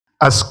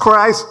as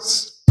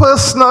Christ's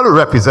personal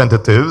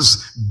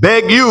representatives,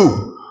 beg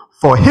you,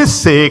 for his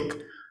sake,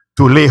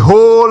 to lay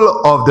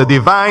hold of the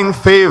divine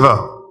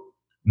favor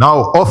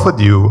now offered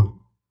you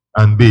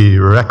and be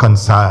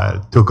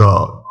reconciled to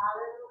God.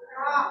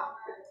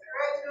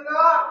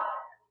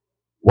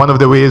 One of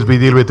the ways we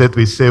deal with it,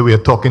 we say we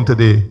are talking to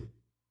the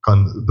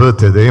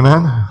converted,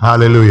 amen,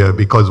 hallelujah,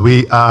 because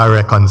we are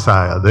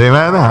reconciled,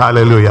 amen,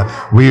 hallelujah.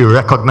 We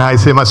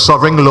recognize him as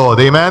sovereign Lord,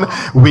 amen.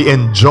 We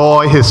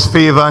enjoy his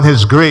favor and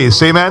his grace,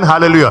 amen,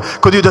 hallelujah.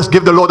 Could you just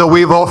give the Lord a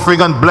wave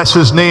offering and bless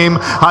his name,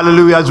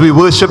 hallelujah, as we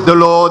worship the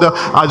Lord,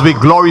 as we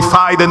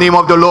glorify the name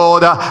of the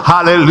Lord,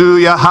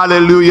 hallelujah,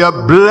 hallelujah.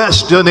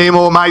 Bless the name,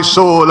 O my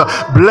soul,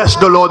 bless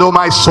the Lord, O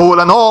my soul,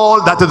 and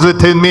all that is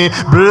within me,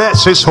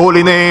 bless his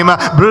holy name.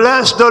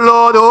 Bless the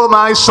Lord, O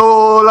my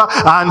soul,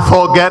 and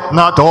forget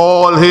not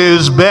all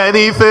his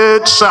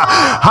benefits.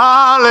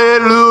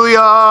 Hallelujah.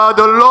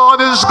 The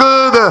Lord is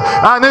good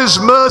and his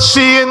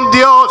mercy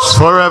endures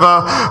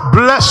forever.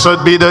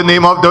 Blessed be the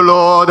name of the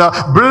Lord.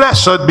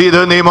 Blessed be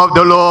the name of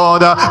the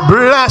Lord.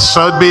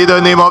 Blessed be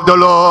the name of the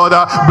Lord.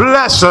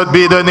 Blessed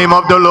be the name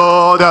of the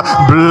Lord.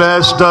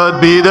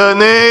 Blessed be the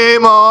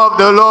name of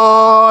the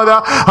Lord.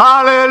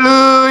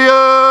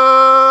 Hallelujah.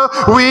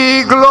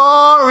 We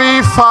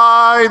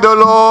glorify the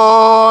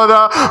Lord.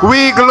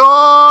 We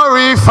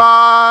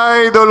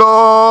glorify the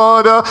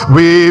Lord.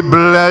 We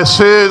bless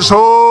his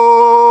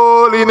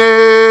holy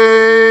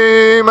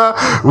name.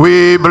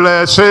 We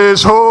bless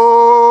his holy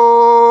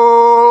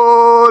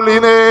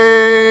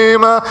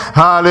name.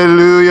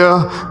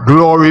 Hallelujah.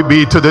 Glory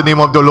be to the name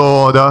of the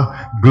Lord.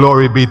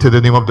 Glory be to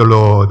the name of the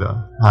Lord.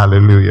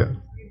 Hallelujah.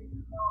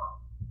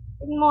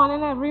 Good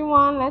morning,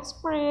 everyone. Let's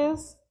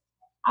praise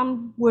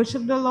and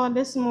worship the Lord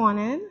this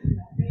morning.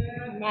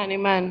 Amen,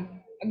 amen.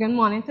 Good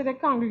morning to the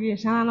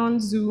congregation and on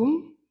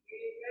Zoom.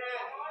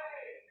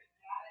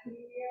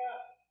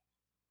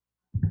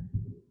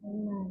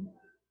 Amen.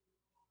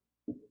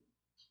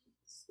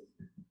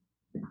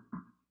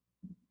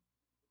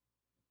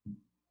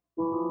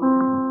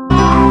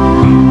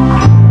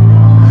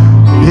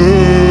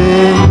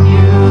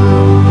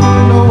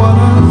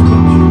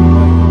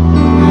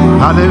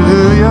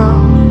 Hallelujah.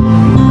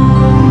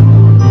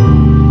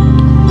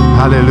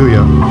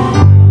 Hallelujah.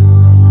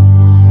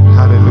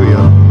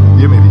 Hallelujah.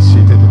 You may be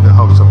seated in the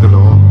house of the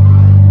Lord.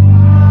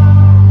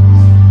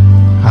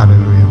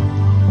 Hallelujah.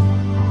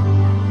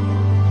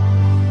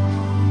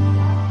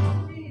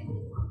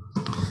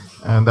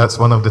 And that's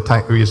one of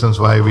the reasons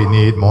why we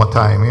need more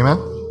time. Amen.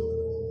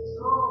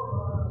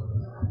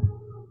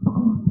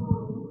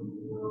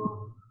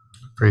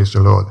 Praise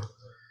the Lord.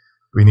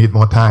 We need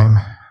more time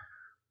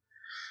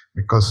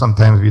because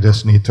sometimes we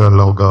just need to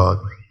allow God.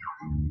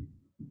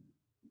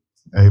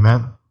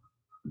 Amen.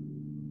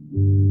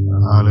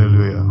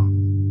 Hallelujah.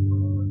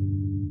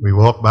 We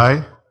walk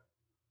by,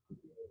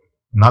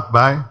 not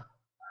by.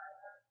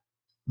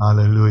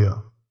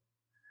 Hallelujah.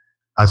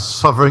 As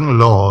sovereign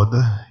Lord,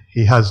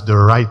 he has the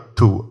right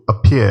to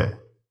appear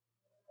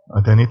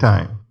at any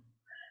time.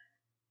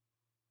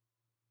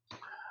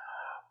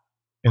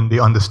 In the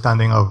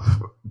understanding of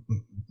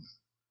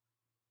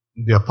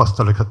the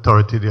apostolic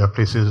authority, there are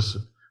places,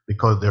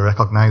 because they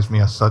recognize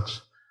me as such,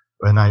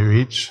 when I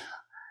reach,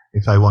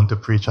 if I want to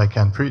preach, I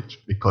can preach,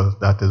 because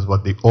that is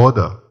what the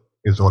order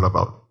is all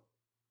about.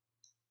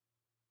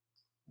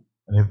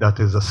 And if that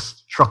is a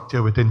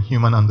structure within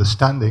human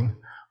understanding,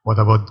 what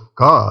about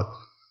God?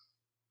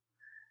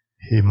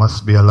 He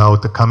must be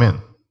allowed to come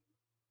in.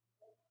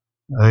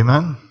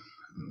 Amen?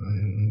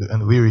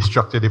 And we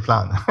restructure the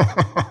plan.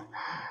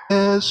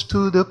 Yes,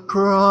 to the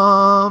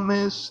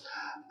promise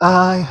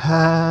I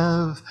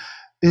have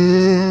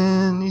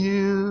in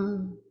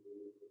you.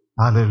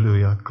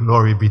 Hallelujah.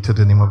 Glory be to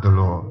the name of the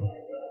Lord.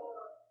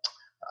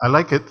 I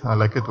like it. I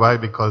like it. Why?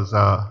 Because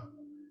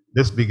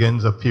this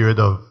begins a period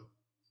of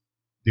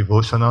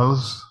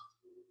devotionals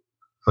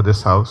for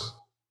this house.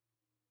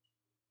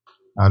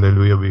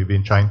 Hallelujah. We've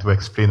been trying to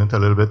explain it a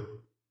little bit.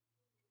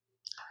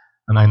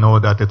 And I know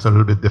that it's a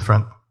little bit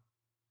different.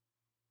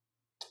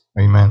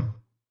 Amen.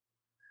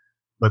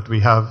 But we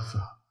have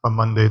from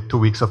Monday 2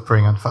 weeks of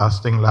praying and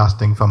fasting,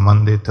 lasting from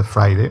Monday to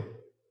Friday.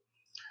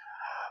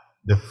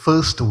 The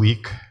first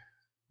week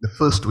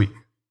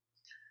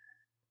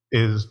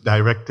is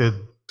directed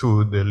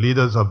to the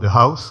leaders of the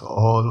house.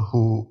 All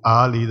who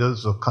are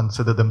leaders or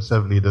consider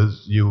themselves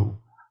leaders, you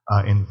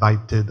are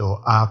invited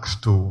or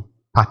asked to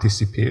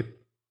participate.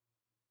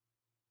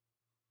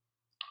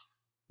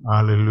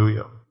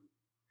 Hallelujah.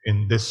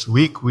 In this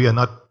week, we are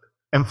not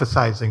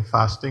emphasizing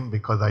fasting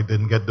because I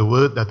didn't get the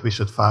word that we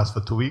should fast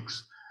for 2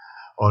 weeks,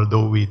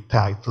 although we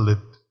titled it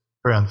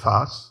Pray and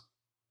Fast.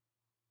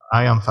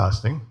 I am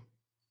fasting.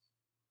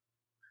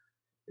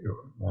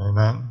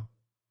 Amen.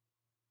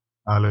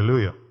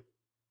 Hallelujah.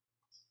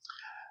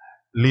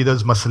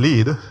 Leaders must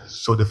lead,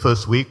 so the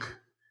first week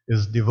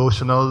is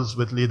devotionals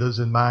with leaders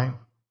in mind.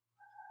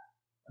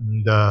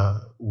 And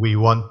we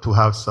want to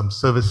have some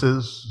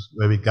services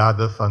where we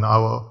gather for an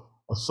hour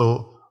or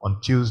so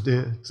on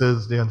Tuesday,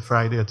 Thursday, and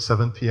Friday at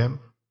 7 p.m.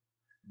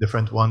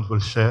 Different ones will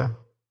share.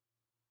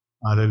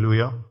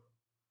 Hallelujah.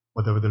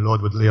 Whatever the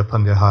Lord would lay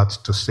upon their hearts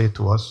to say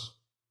to us.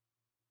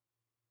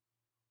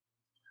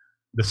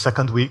 The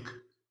second week,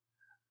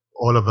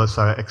 all of us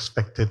are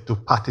expected to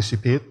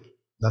participate.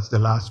 That's the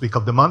last week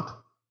of the month,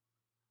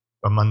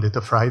 from Monday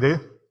to Friday,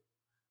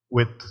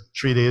 with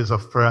 3 days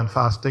of prayer and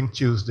fasting,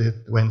 Tuesday,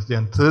 Wednesday,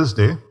 and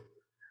Thursday.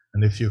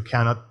 And if you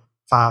cannot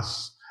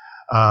fast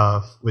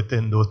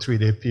within those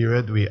 3-day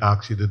period, we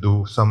ask you to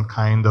do some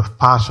kind of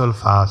partial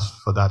fast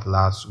for that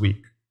last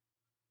week.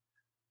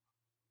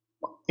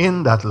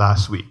 In that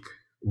last week,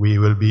 we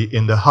will be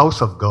in the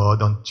house of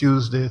God on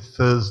Tuesday,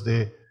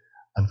 Thursday,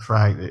 and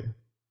Friday.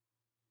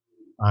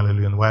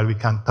 Hallelujah. And while we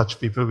can't touch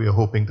people, we are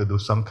hoping to do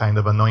some kind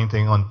of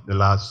anointing on the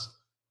last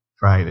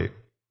Friday.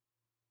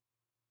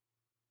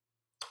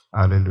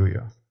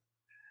 Hallelujah.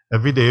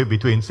 Every day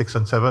between 6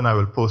 and 7, I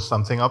will post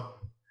something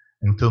up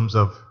in terms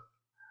of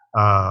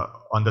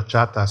on the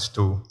chat as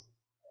to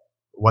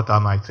what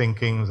are my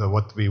thinkings or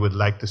what we would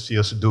like to see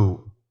us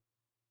do.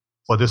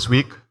 For this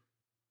week,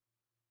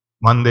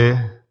 Monday,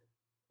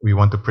 we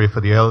want to pray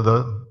for the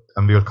elder,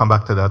 and we will come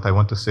back to that. I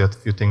want to say a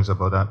few things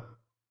about that.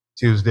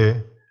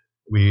 Tuesday,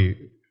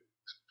 we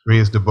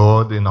raise the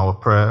board in our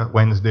prayer.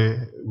 Wednesday,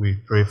 we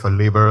pray for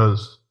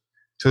laborers.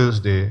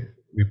 Thursday,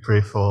 we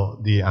pray for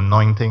the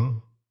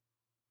anointing,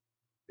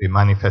 the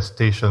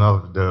manifestation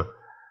of the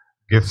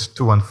gifts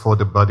to and for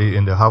the body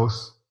in the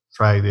house.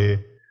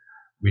 Friday,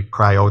 we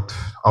cry out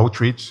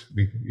outreach.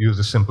 We use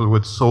the simple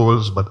word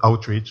souls, but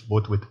outreach,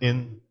 both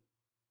within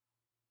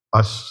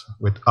us,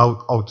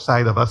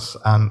 outside of us,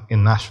 and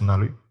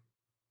nationally.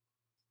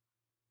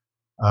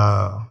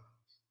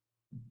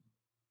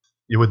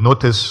 You would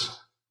notice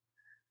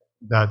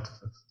that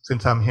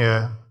since I'm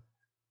here,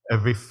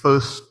 every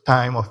first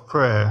time of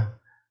prayer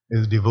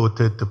is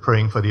devoted to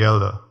praying for the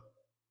elder,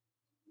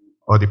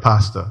 or the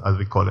pastor, as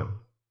we call him,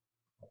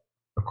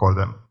 or call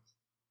them.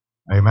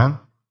 Amen?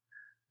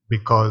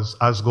 Because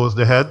as goes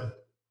the head,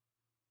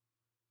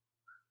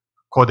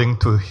 according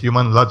to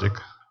human logic,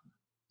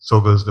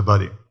 so goes the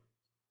body.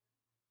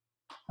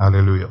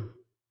 Hallelujah.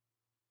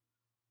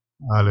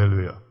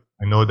 Hallelujah.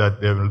 I know that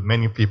there are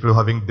many people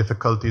having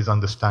difficulties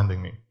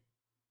understanding me.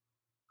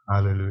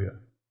 Hallelujah.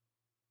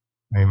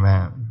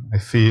 Amen. I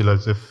feel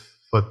as if,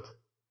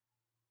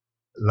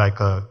 like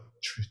a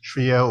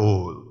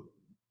 3-year-old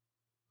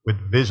with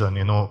vision,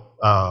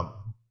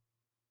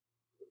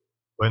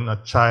 when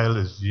a child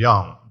is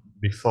young,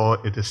 before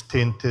it is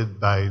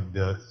tainted by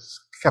the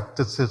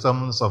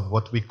skepticisms of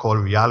what we call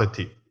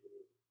reality.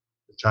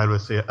 The child will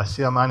say, I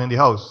see a man in the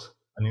house.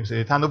 And you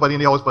say, there's nobody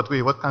in the house but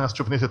we. What kind of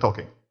stupidness are you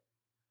talking?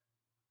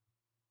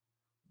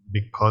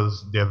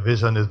 Because their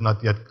vision is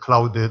not yet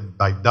clouded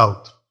by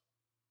doubt.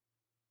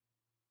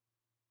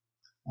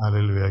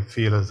 Hallelujah. I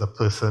feel as a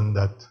person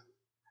that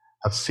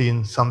have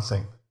seen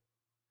something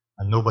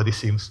and nobody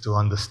seems to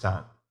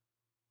understand.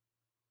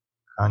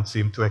 Can't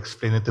seem to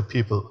explain it to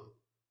people.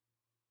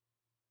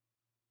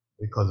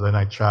 Because when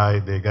I try,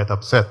 they get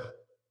upset.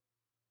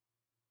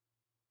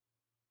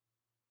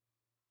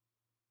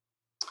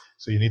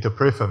 So you need to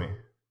pray for me.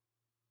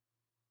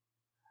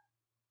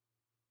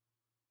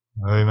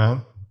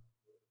 Amen.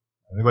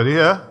 Anybody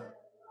here?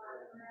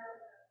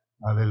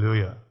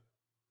 Hallelujah.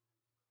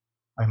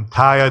 I'm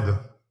tired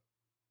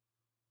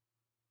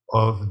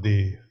of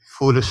the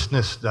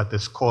foolishness that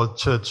is called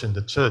church in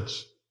the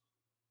church.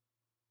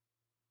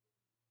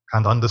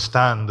 Can't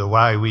understand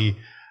why we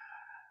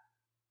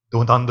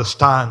don't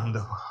understand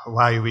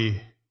why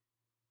we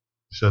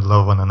should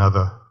love one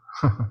another,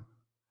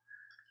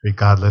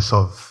 regardless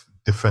of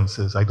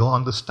differences. I don't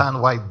understand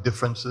why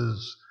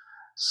differences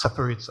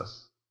separates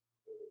us.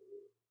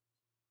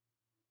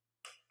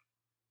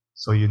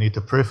 So you need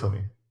to pray for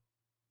me.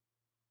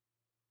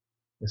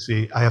 You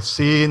see, I have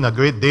seen a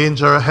great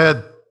danger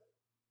ahead.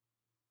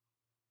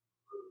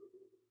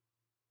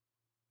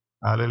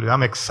 Hallelujah.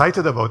 I'm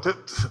excited about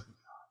it.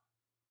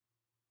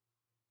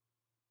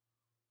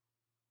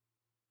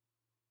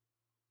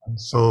 And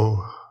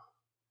so,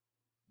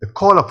 the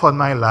call upon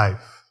my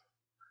life,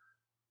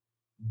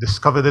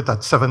 discovered it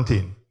at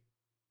 17.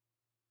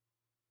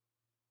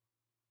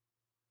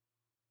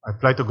 I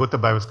applied to go to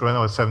Bible school when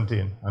I was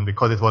 17. And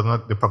because it was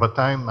not the proper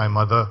time, my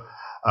mother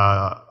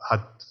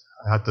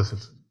had to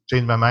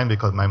change my mind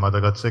because my mother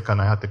got sick and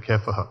I had to care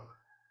for her.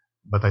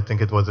 But I think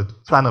it was a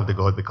plan of the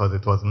God because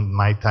it wasn't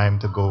my time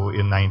to go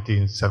in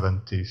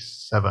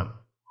 1977.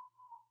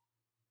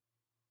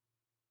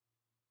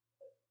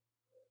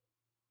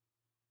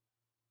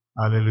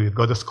 Hallelujah.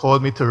 God has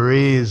called me to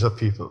raise a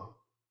people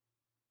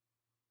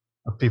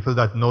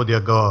that know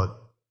their God.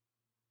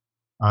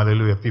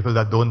 Hallelujah. People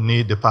that don't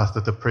need the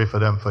pastor to pray for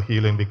them for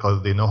healing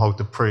because they know how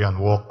to pray and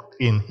walk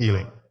in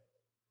healing.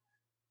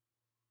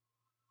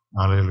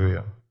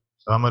 Hallelujah.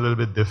 So I'm a little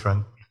bit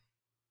different.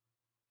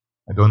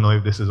 I don't know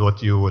if this is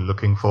what you were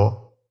looking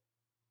for.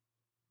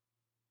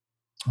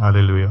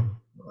 Hallelujah.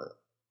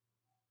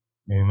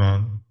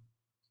 Amen.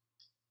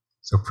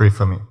 So pray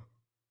for me.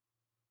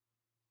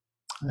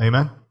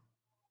 Amen.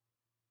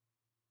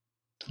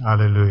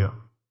 Hallelujah.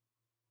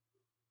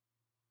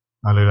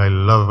 Hallelujah. I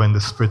love when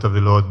the Spirit of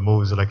the Lord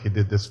moves like He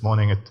did this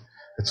morning. It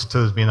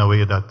stirs me in a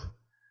way that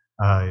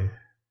I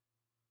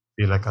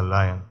feel like a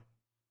lion.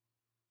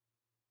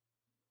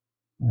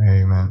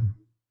 Amen.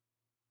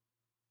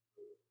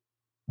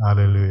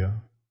 Hallelujah.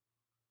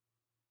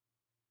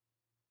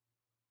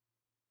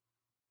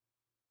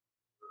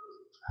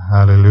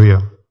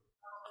 Hallelujah.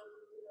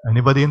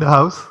 Anybody in the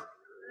house?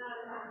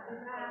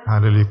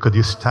 Hallelujah. Could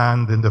you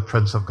stand in the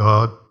presence of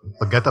God?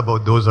 Forget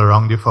about those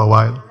around you for a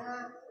while.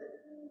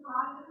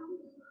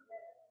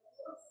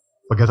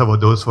 Forget about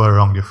those who are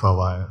around you for a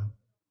while.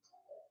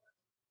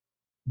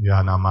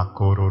 Yanama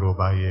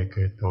kororobaye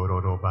ke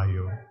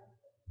tororobayo.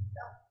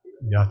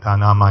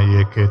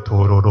 Yatanamaye ke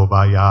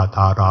tororobaya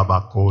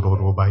taraba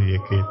kororobaye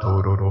ke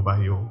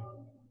tororobayo.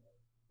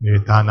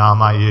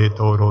 Yatanamaye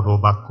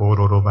tororoba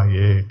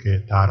kororobaye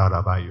ke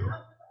tararabayo.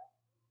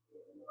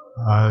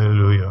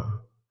 Hallelujah.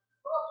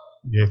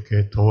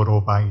 Yeke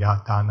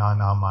torobaya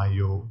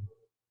tananamayo.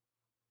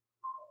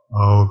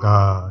 Oh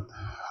God.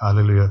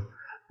 Hallelujah.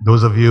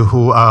 Those of you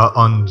who are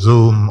on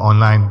Zoom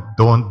online,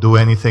 don't do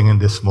anything in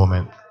this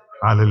moment.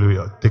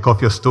 Hallelujah. Take off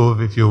your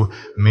stove if you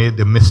made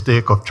the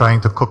mistake of trying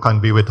to cook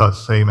and be with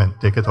us. Amen.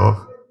 Take it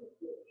off.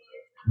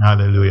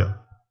 Hallelujah.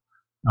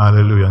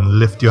 Hallelujah. And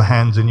lift your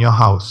hands in your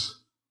house.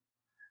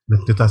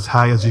 Lift it as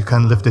high as you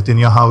can lift it in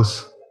your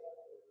house.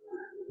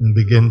 And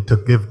begin to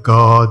give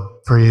God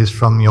praise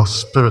from your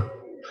spirit.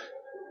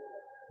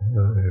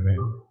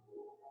 Amen.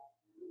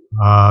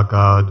 Ah,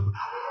 God.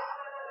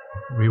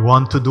 We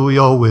want to do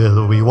your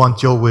will. We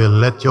want your will.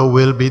 Let your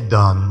will be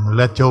done.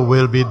 Let your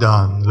will be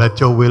done. Let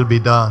your will be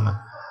done.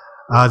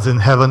 As in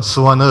heaven,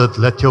 so on earth,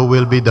 let your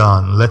will be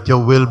done. Let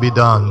your will be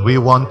done. We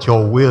want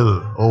your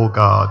will, oh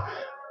God.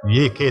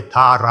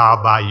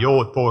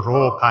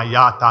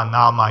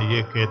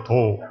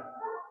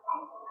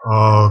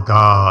 Oh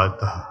God.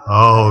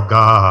 Oh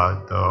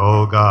God.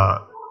 Oh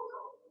God.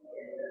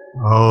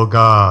 Oh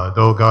God.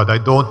 Oh God. I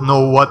don't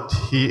know what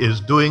He is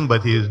doing,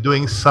 but He is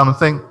doing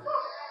something.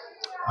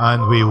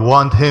 And we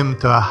want Him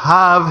to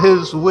have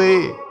His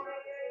way.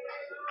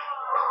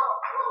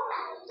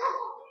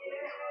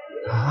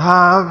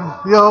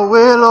 Have your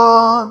way,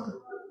 Lord.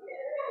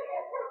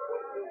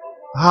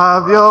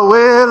 Have your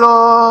way,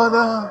 Lord.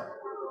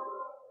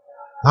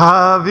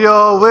 Have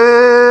your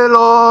way,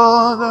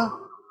 Lord.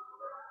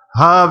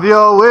 Have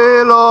your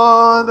way,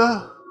 Lord.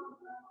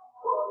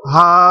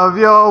 Have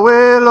your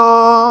way,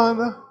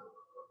 Lord.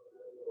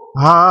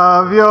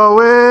 Have your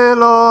way,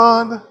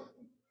 Lord.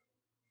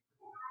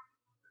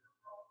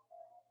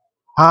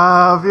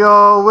 Have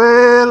your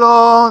way,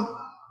 Lord.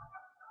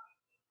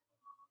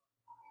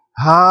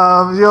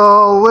 Have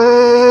your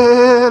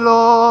way,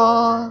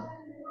 Lord.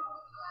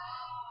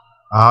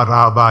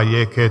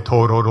 Arabayeke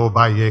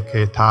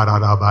tororobayeke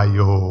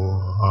tararabayo.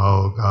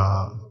 Oh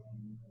God.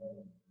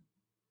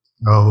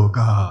 Oh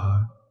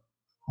God.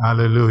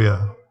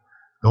 Hallelujah.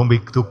 Don't be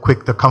too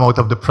quick to come out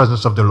of the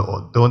presence of the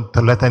Lord. Don't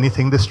let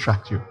anything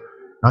distract you.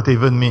 Not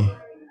even me.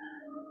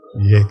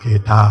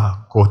 Yeke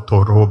ta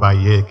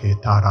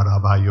kotorobayeke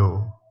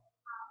tararabayo.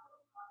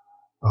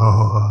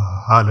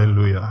 Oh,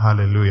 hallelujah,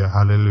 hallelujah,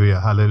 hallelujah,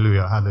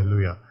 hallelujah,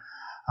 hallelujah.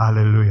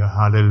 Hallelujah,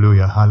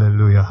 hallelujah,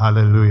 hallelujah,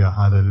 hallelujah,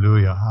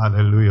 hallelujah,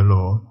 hallelujah,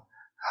 Lord.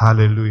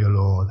 Hallelujah,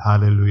 Lord.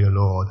 Hallelujah,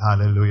 Lord.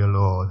 Hallelujah,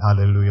 Lord.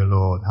 Hallelujah,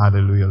 Lord.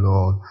 Hallelujah,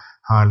 Lord.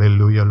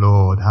 Hallelujah,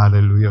 Lord.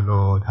 Hallelujah,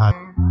 Lord.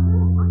 Hallelujah.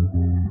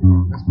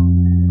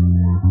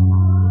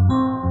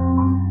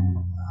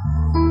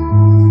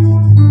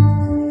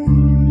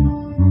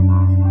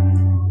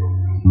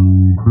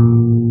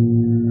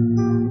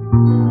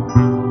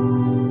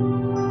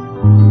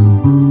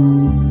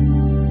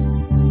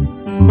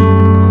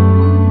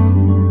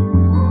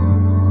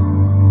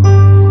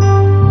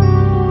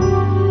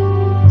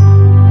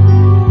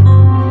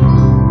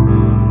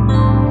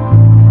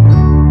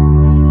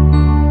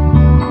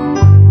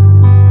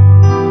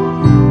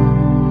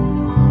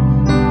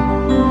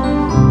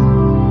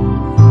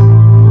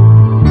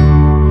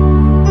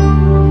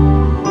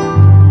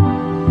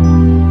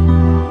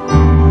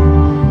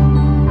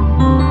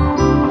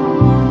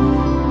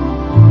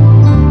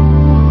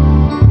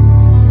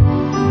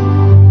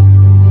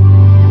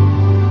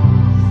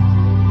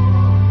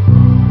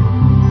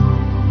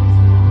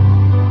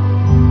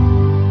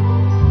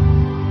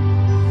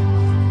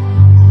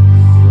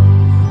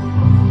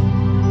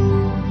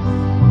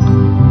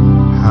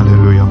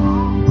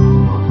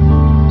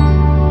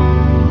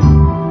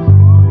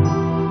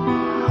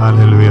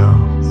 Hallelujah.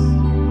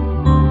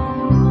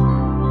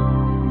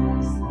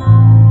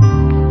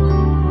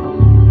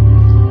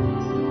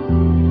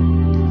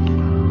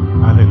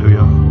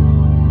 Hallelujah.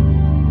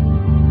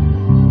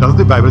 Does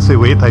the Bible say,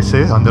 wait, I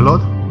say, on the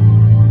Lord?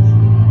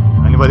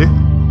 Anybody?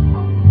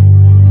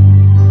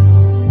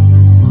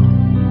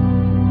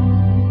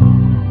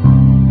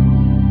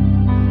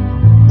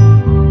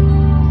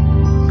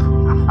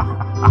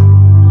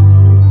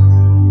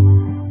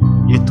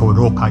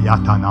 Yitoroka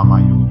yata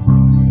namayo.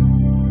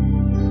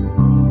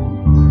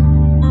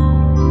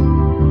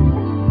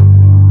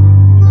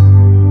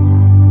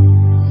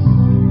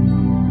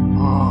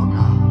 Oh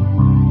God.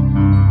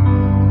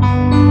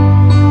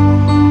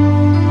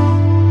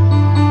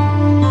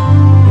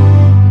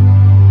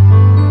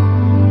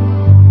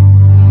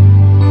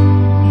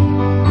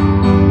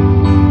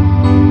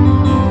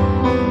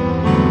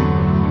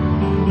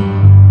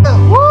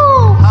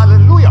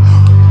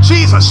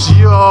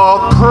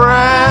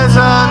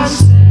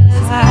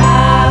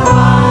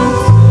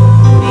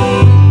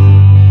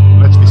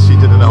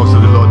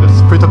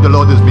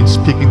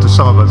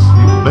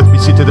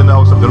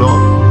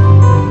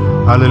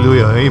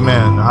 Hallelujah.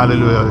 Amen.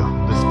 Hallelujah.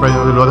 The Spirit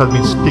of the Lord has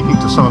been speaking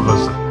to some of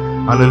us.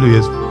 Hallelujah.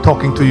 He's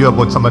talking to you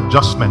about some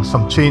adjustments,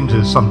 some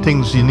changes, some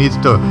things you need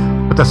to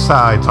put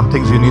aside, some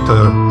things you need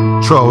to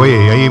throw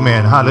away.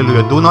 Amen.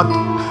 Hallelujah. Do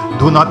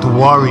not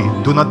worry.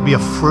 Do not be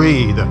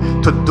afraid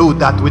to do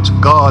that which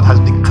God has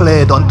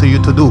declared unto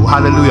you to do.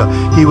 Hallelujah.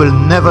 He will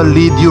never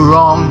lead you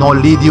wrong nor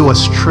lead you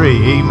astray.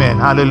 Amen.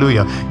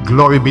 Hallelujah.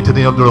 Glory be to the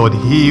name of the Lord.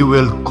 He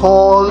will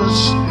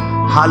cause,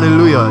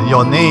 hallelujah,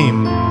 your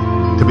name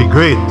to be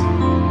great.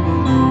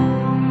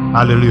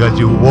 Hallelujah. As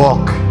you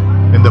walk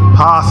in the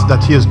path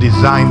that He has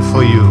designed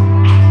for you.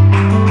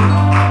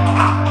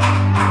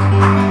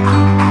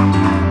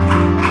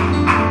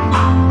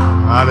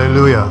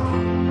 Hallelujah.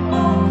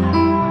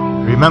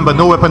 Remember,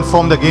 no weapon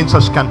formed against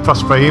us can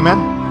prosper. Amen.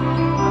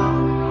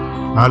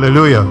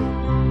 Hallelujah.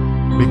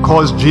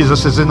 Because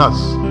Jesus is in us.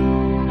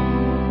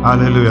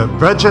 Hallelujah.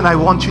 Brethren, I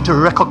want you to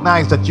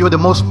recognize that you're the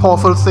most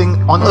powerful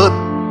thing on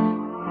earth.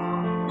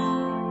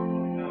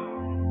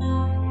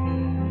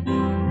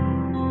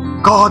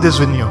 God is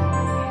in you.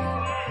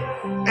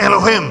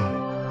 Elohim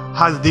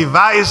has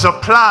devised a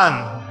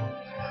plan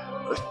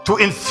to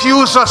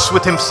infuse us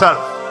with Himself.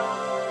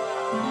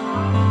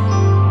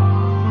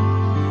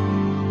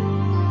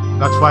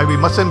 That's why we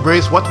must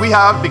embrace what we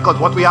have, because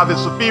what we have is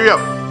superior.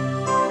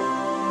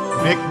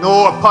 Make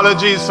no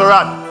apologies for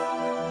that.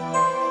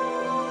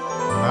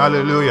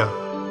 Hallelujah.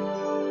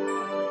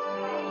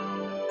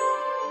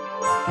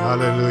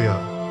 Hallelujah.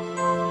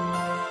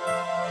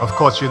 Of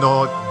course, you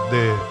know,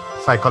 the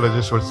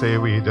psychologists will say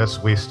we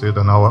just wasted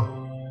an hour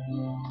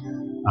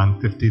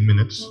and 15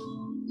 minutes.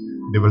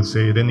 They will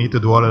say they need to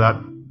do all of that.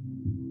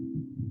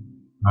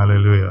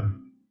 Hallelujah.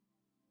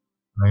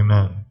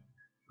 Amen.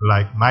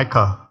 Like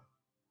Micah,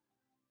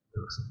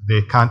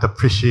 they can't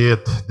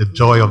appreciate the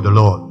joy of the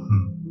Lord.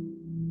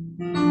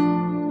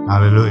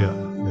 Hallelujah.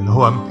 You know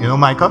who you know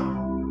Micah?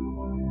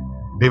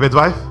 David's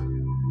wife?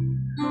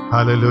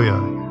 Hallelujah.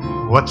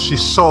 What she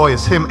saw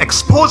is him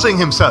exposing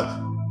himself.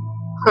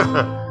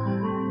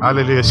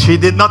 Hallelujah. She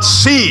did not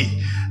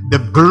see the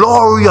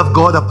glory of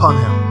God upon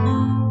him.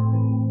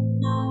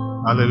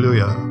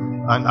 Hallelujah.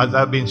 And as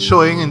I've been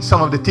showing in some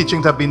of the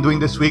teachings I've been doing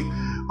this week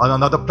on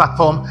another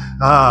platform,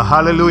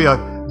 hallelujah.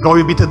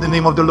 Glory be to the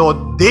name of the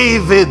Lord.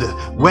 David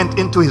went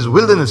into his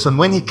wilderness, and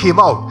when he came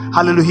out,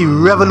 hallelujah, he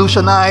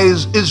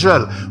revolutionized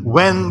Israel.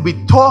 When we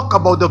talk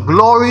about the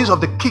glories of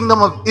the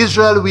kingdom of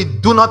Israel, we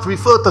do not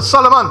refer to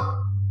Solomon.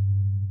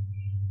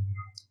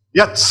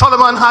 Yet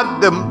Solomon had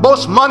the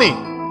most money,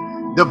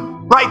 the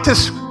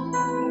brightest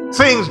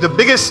things, the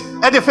biggest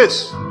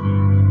edifice.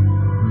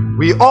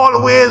 We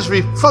always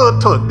refer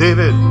to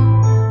David.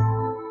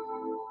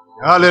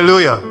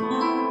 Hallelujah.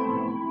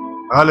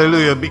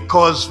 Hallelujah.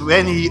 Because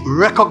when he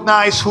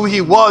recognized who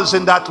he was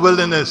in that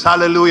wilderness,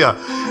 hallelujah,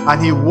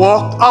 and he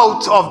walked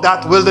out of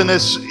that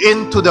wilderness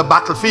into the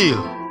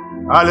battlefield,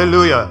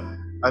 hallelujah,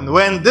 and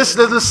when this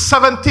little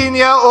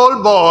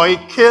 17-year-old boy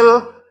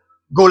killed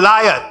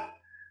Goliath,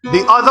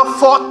 the other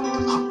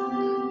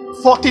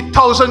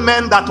 40,000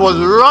 men that was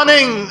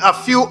running a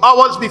few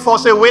hours before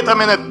say, wait a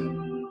minute,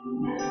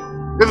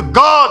 if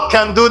God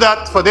can do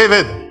that for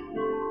David,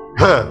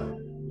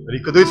 he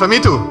could do it for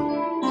me too.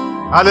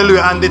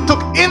 Hallelujah. And they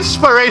took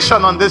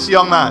inspiration on this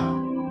young man.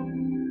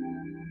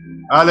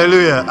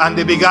 Hallelujah. And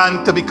they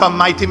began to become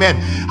mighty men.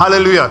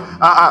 Hallelujah.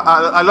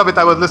 I love it.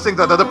 I was listening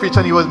to another preacher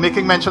and he was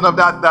making mention of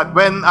that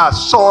when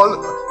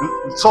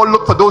Saul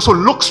looked for those who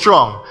look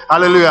strong.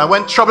 Hallelujah.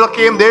 When trouble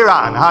came, they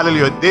ran.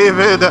 Hallelujah.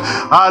 David,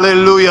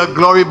 hallelujah.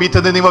 Glory be to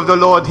the name of the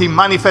Lord. He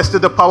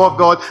manifested the power of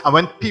God. And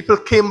when people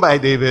came by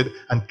David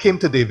and came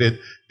to David,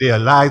 their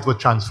lives were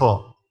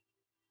transformed.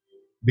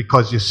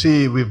 Because you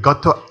see, we've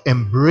got to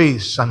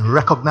embrace and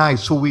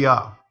recognize who we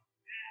are.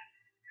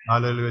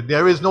 Hallelujah.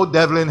 There is no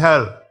devil in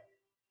hell.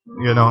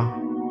 You know.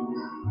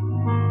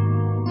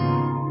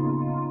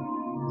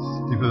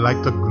 People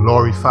like to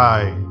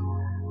glorify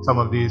some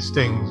of these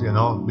things, you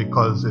know,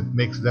 because it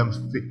makes them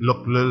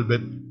look a little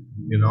bit,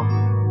 you know,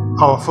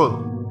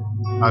 powerful.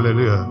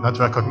 Hallelujah. Not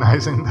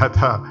recognizing that,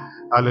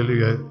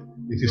 hallelujah.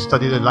 If you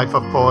study the life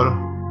of Paul,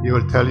 he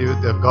will tell you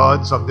the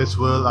gods of this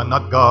world are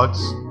not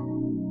gods.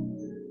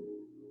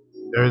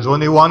 There is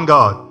only one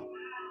God.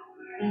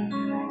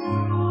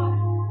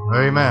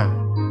 Amen.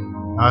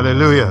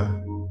 Hallelujah.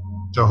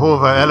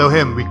 Jehovah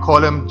Elohim. We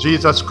call him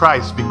Jesus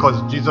Christ because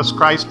Jesus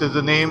Christ is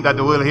the name that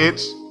the world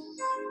hates.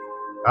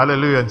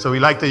 Hallelujah. And so we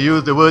like to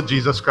use the word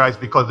Jesus Christ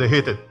because they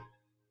hate it.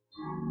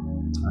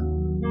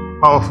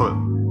 Powerful.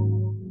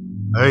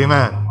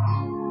 Amen.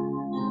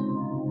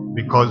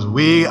 Because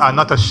we are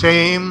not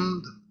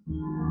ashamed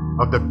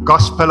of the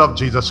gospel of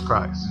Jesus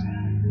Christ.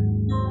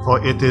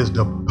 For it is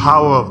the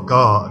power of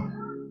God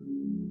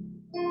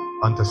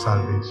unto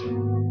salvation.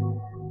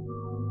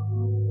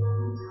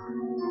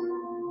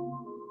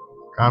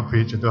 Can't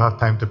preach, you don't have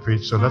time to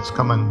preach, so let's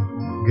come and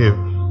give.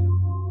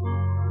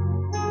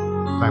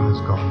 Time is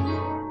gone.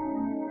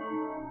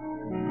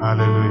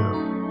 Hallelujah.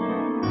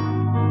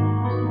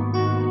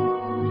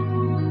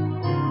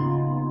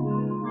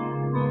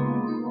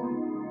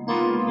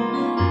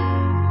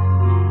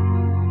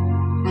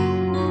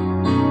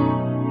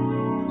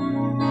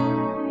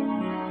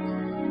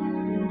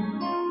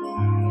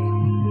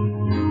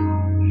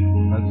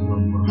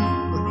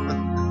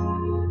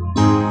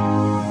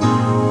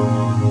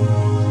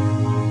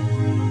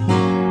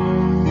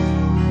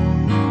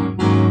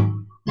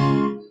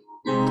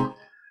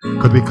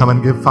 Lord, we come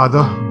and give.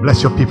 Father,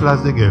 bless your people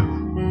as they give.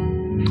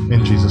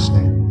 In Jesus'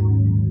 name.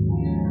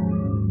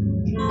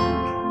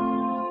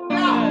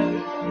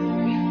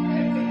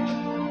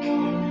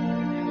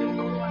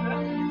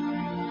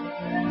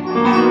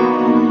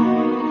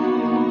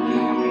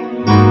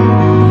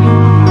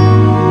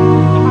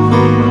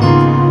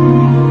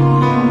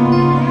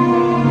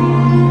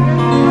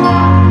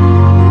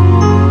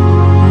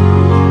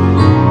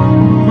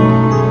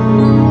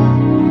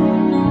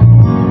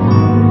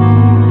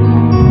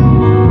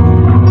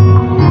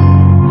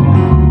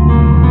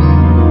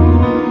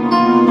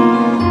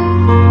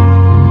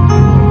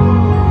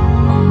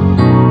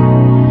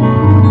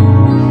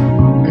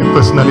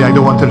 Personally, I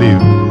don't want to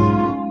leave.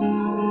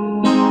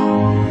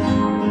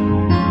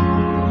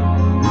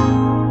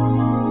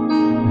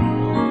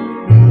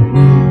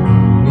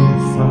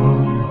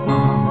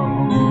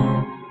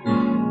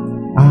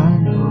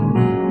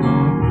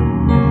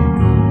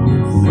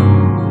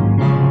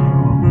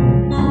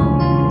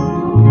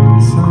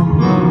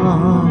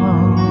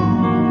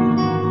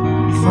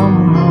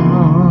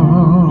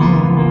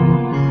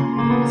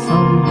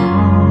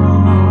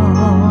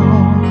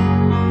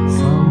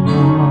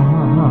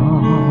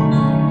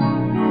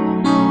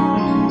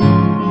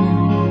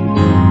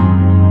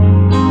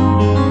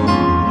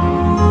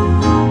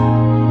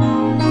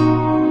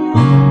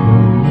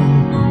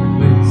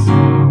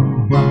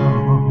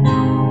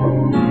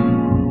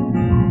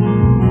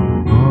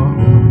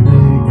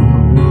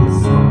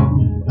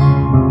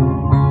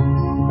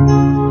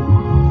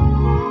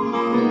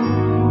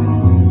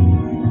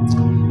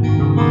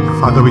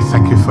 Father, we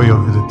thank you for your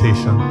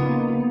visitation.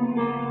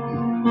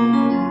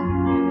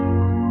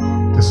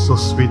 It's so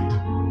sweet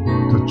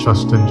to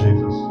trust in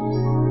Jesus.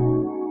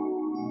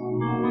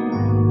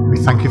 We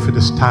thank you for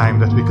this time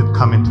that we could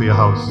come into your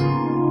house.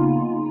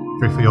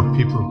 Pray for your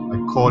people. I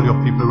call your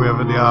people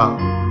wherever they are.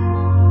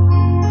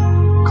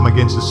 Come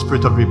against the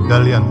spirit of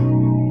rebellion.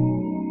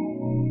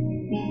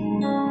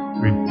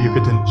 Rebuke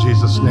it in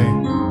Jesus'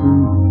 name.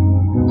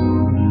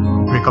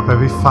 Break up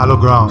every fallow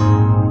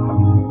ground.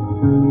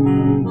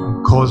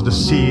 Cause the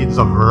seeds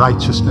of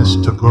righteousness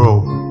to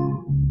grow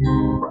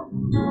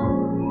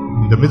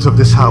in the midst of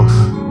this house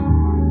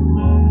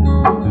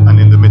and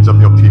in the midst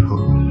of your people.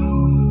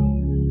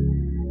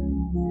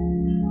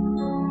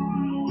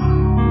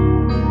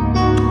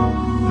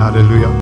 Hallelujah.